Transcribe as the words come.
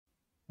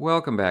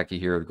Welcome back to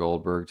here at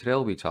Goldberg. Today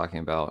we'll be talking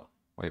about.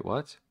 Wait,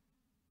 what?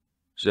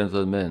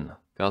 Gentlemen,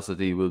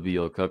 custody will be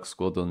your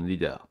Cuxquildon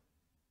leader.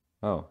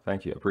 Oh,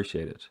 thank you.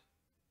 Appreciate it.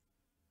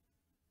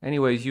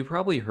 Anyways, you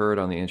probably heard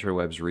on the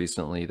interwebs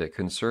recently that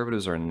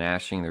conservatives are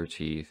gnashing their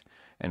teeth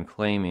and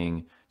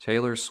claiming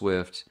Taylor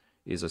Swift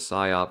is a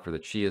psyop for the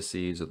chia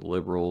seeds of the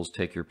liberals,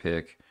 take your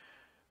pick.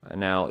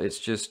 Now, it's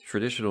just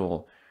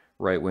traditional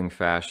right-wing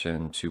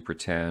fashion to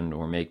pretend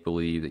or make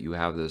believe that you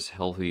have this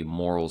healthy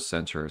moral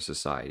center of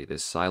society,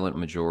 this silent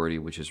majority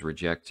which is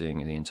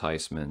rejecting the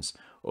enticements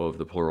of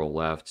the plural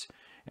left,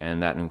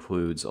 and that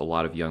includes a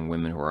lot of young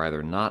women who are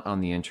either not on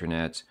the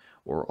internet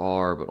or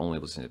are, but only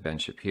listen to Ben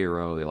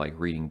Shapiro. They like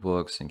reading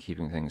books and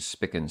keeping things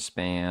spick and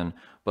span,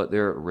 but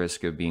they're at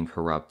risk of being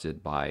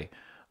corrupted by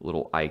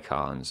little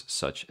icons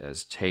such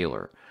as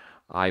Taylor.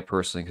 I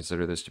personally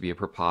consider this to be a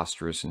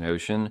preposterous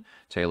notion.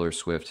 Taylor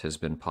Swift has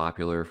been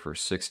popular for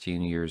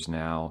 16 years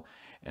now,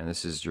 and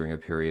this is during a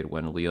period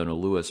when Leona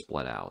Lewis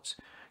bled out.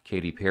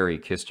 Katy Perry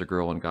kissed a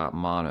girl and got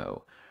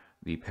mono.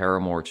 The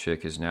Paramore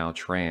chick is now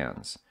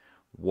trans.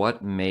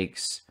 What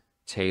makes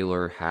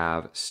Taylor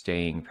have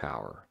staying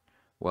power?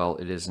 Well,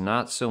 it is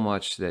not so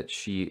much that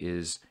she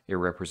is a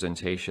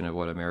representation of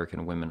what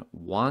American women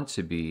want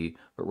to be,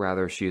 but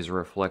rather she is a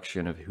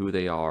reflection of who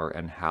they are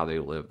and how they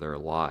live their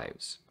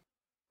lives.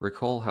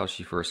 Recall how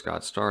she first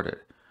got started.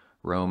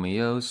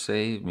 Romeo,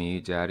 save me,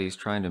 Daddy's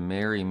trying to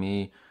marry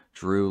me,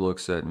 Drew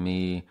looks at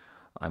me,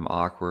 I'm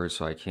awkward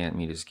so I can't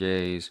meet his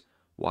gaze,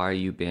 why are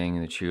you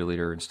banging the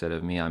cheerleader instead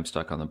of me, I'm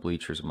stuck on the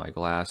bleachers with my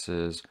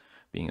glasses,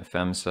 being a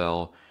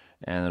femcel,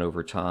 and then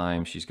over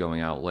time she's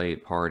going out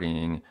late,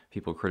 partying,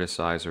 people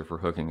criticize her for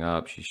hooking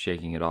up, she's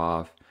shaking it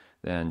off,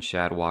 then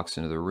Chad walks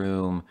into the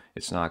room,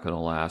 it's not going to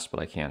last, but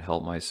I can't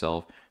help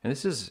myself. And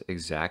this is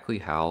exactly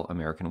how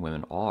American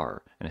women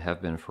are and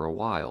have been for a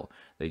while.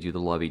 They do the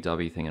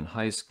lovey-dovey thing in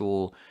high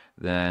school,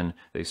 then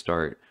they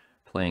start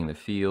playing the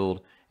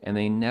field, and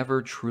they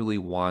never truly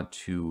want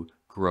to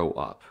grow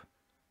up.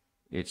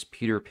 It's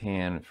Peter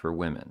Pan for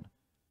women.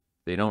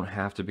 They don't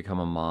have to become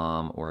a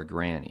mom or a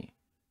granny.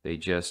 They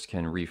just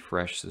can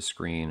refresh the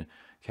screen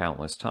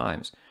countless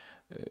times.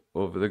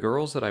 Over the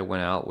girls that I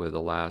went out with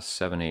the last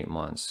 7-8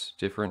 months,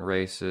 different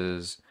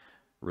races,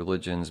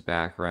 religions,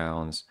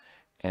 backgrounds,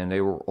 and they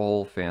were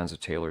all fans of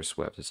Taylor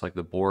Swift. It's like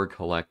the Borg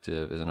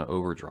Collective is in an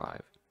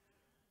overdrive.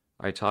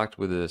 I talked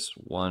with this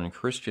one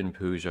Christian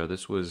Puja.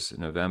 This was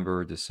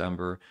November,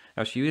 December.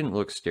 Now, she didn't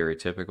look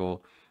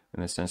stereotypical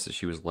in the sense that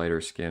she was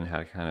lighter skinned,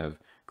 had kind of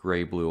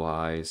gray blue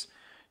eyes.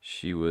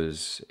 She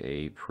was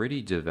a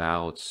pretty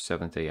devout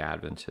Seventh-day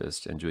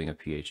Adventist and doing a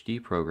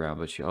PhD program,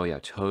 but she, oh yeah,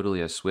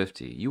 totally a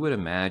Swiftie. You would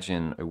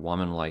imagine a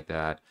woman like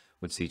that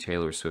would see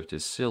Taylor Swift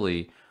as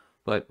silly,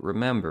 but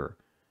remember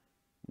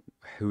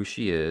who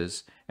she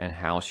is and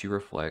how she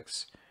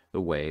reflects the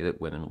way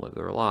that women live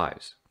their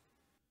lives.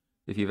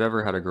 If you've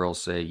ever had a girl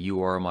say,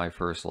 you are my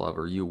first love,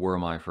 or you were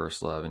my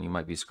first love, and you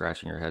might be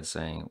scratching your head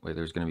saying, wait,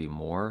 there's going to be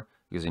more?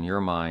 Because in your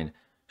mind,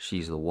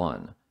 she's the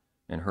one.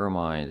 In her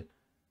mind,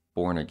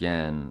 born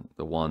again,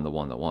 the one,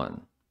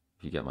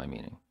 if you get my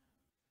meaning.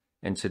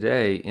 And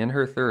today, in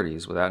her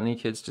 30s, without any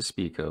kids to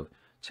speak of,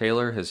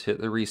 Taylor has hit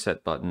the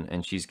reset button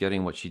and she's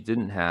getting what she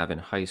didn't have in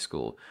high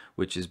school,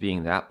 which is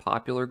being that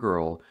popular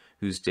girl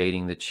who's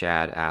dating the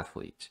Chad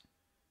athlete.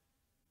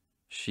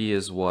 She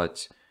is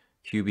what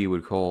QB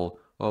would call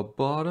a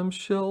bottom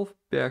shelf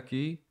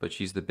Becky, but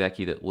she's the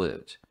Becky that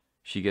lived.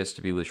 She gets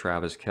to be with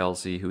Travis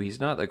Kelce, who he's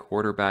not the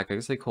quarterback. I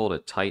guess they call it a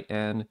tight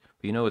end.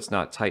 But you know it's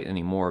not tight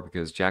anymore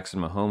because Jackson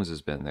Mahomes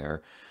has been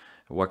there.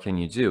 What can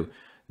you do?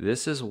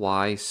 This is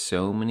why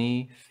so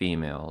many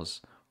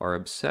females are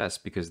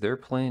obsessed because they're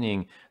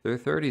planning their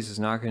 30s is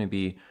not going to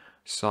be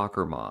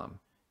soccer mom.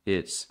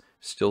 It's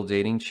still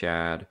dating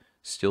Chad,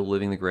 still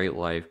living the great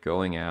life,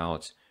 going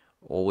out,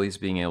 always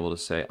being able to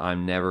say,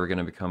 I'm never going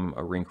to become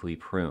a wrinkly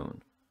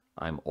prune.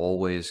 I'm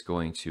always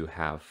going to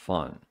have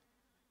fun.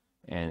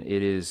 And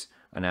it is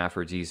an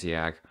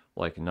aphrodisiac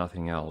like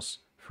nothing else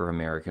for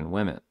American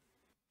women.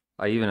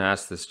 I even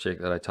asked this chick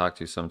that I talk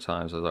to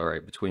sometimes, I was all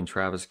right, between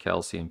Travis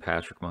Kelce and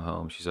Patrick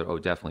Mahomes, she said, oh,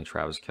 definitely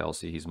Travis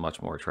Kelce. He's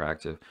much more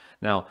attractive.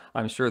 Now,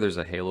 I'm sure there's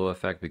a halo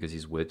effect because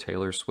he's with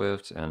Taylor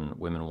Swift and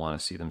women want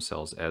to see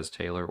themselves as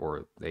Taylor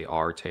or they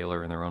are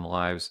Taylor in their own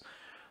lives.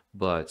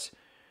 But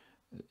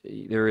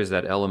there is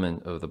that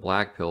element of the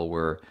black pill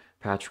where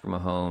Patrick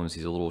Mahomes,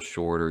 he's a little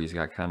shorter, he's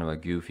got kind of a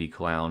goofy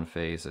clown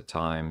face at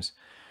times.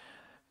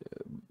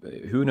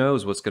 Who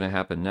knows what's going to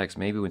happen next?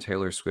 Maybe when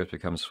Taylor Swift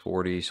becomes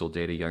 40, she'll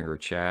date a younger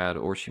Chad,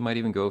 or she might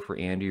even go for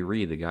Andy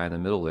Reid, the guy in the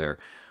middle there.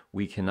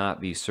 We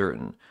cannot be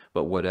certain.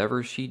 But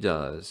whatever she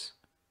does,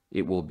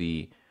 it will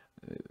be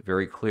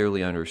very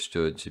clearly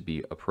understood to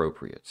be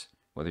appropriate.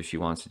 Whether she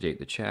wants to date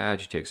the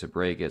Chad, she takes a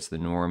break, gets the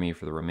normie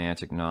for the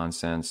romantic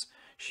nonsense.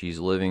 She's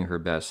living her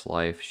best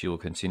life. She will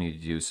continue to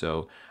do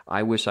so.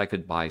 I wish I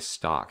could buy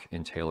stock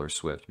in Taylor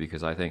Swift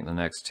because I think in the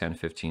next 10,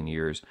 15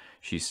 years,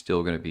 she's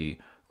still going to be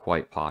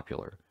quite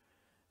popular.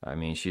 I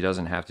mean, she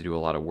doesn't have to do a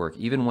lot of work.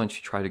 Even when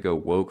she tried to go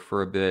woke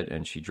for a bit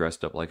and she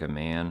dressed up like a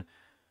man,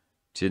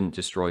 didn't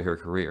destroy her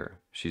career.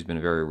 She's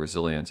been very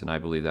resilient, and I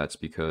believe that's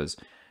because,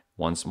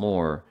 once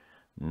more,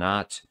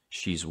 not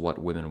she's what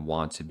women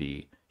want to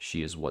be,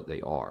 she is what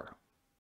they are.